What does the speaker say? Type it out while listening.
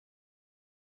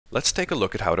Let's take a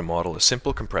look at how to model a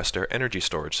simple compressed air energy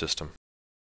storage system.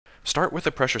 Start with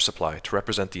a pressure supply to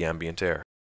represent the ambient air.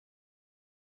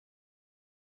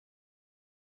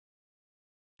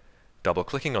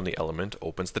 Double-clicking on the element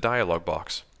opens the dialog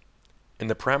box. In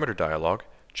the parameter dialog,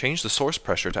 change the source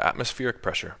pressure to atmospheric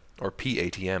pressure, or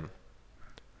PATM.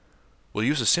 We'll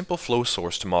use a simple flow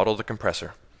source to model the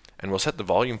compressor, and we'll set the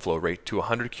volume flow rate to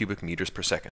 100 cubic meters per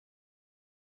second.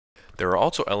 There are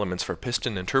also elements for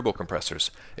piston and turbo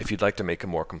compressors if you'd like to make a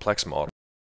more complex model.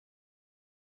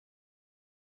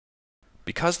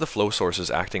 Because the flow source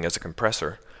is acting as a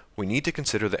compressor, we need to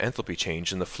consider the enthalpy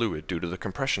change in the fluid due to the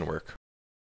compression work.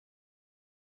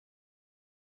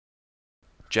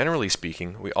 Generally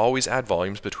speaking, we always add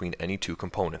volumes between any two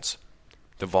components.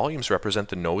 The volumes represent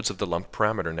the nodes of the lumped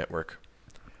parameter network.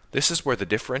 This is where the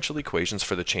differential equations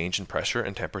for the change in pressure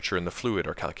and temperature in the fluid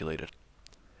are calculated.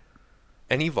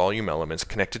 Any volume elements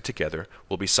connected together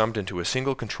will be summed into a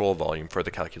single control volume for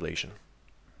the calculation.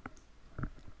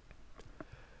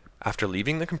 After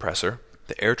leaving the compressor,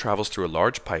 the air travels through a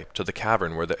large pipe to the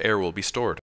cavern where the air will be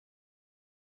stored.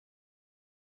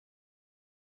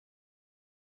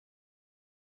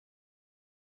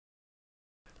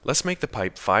 Let's make the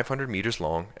pipe 500 meters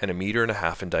long and 1.5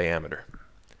 meters in diameter.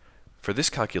 For this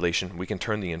calculation, we can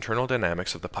turn the internal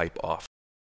dynamics of the pipe off.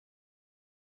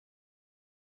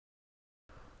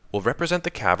 We'll represent the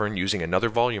cavern using another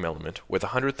volume element with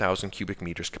 100,000 cubic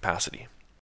meters capacity.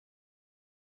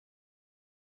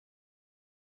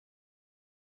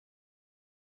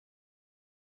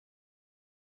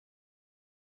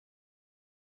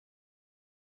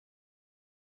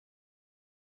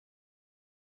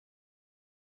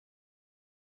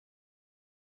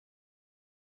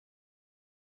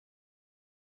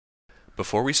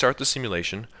 Before we start the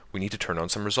simulation, we need to turn on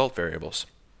some result variables.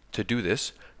 To do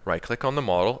this, right-click on the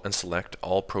model and select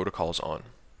All Protocols On.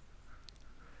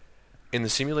 In the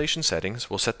simulation settings,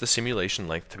 we'll set the simulation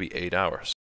length to be 8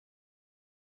 hours.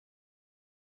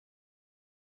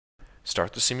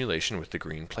 Start the simulation with the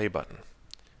green play button.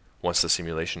 Once the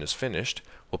simulation is finished,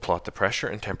 we'll plot the pressure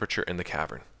and temperature in the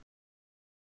cavern.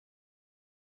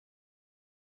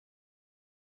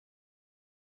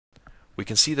 We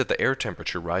can see that the air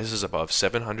temperature rises above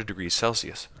 700 degrees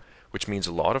Celsius, which means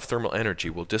a lot of thermal energy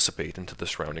will dissipate into the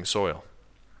surrounding soil.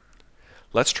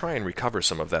 Let's try and recover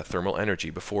some of that thermal energy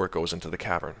before it goes into the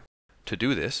cavern. To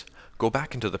do this, go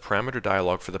back into the parameter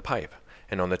dialog for the pipe,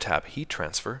 and on the tab Heat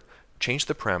Transfer, change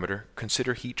the parameter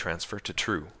Consider Heat Transfer to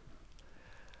True.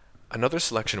 Another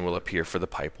selection will appear for the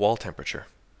pipe wall temperature.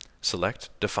 Select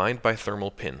Defined by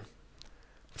Thermal Pin.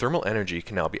 Thermal energy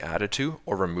can now be added to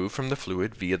or removed from the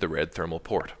fluid via the red thermal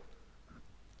port.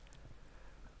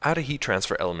 Add a heat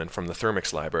transfer element from the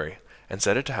Thermix library and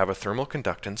set it to have a thermal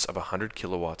conductance of 100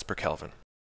 kilowatts per Kelvin.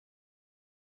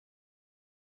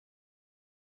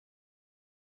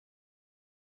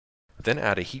 Then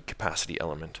add a heat capacity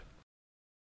element.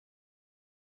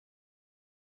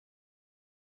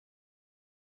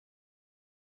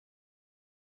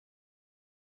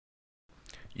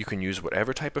 You can use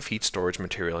whatever type of heat storage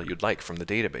material you'd like from the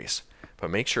database, but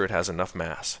make sure it has enough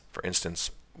mass, for instance,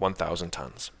 1,000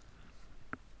 tons.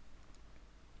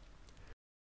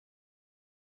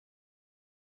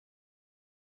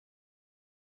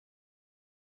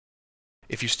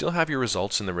 If you still have your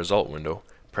results in the result window,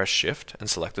 press Shift and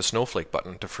select the snowflake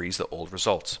button to freeze the old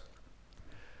results.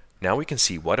 Now we can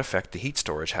see what effect the heat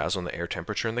storage has on the air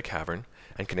temperature in the cavern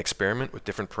and can experiment with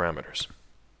different parameters.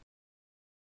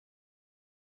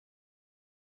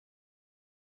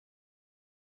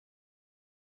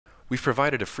 We've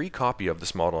provided a free copy of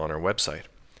this model on our website.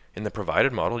 In the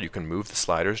provided model, you can move the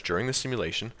sliders during the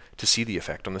simulation to see the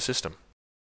effect on the system.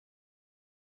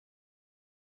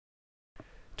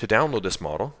 To download this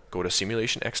model, go to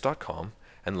SimulationX.com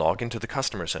and log into the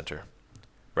Customer Center.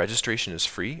 Registration is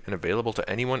free and available to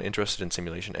anyone interested in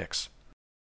SimulationX.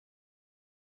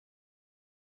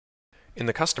 In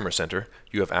the Customer Center,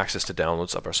 you have access to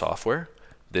downloads of our software,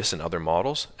 this and other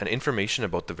models, and information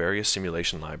about the various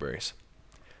simulation libraries.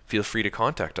 Feel free to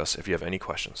contact us if you have any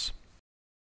questions.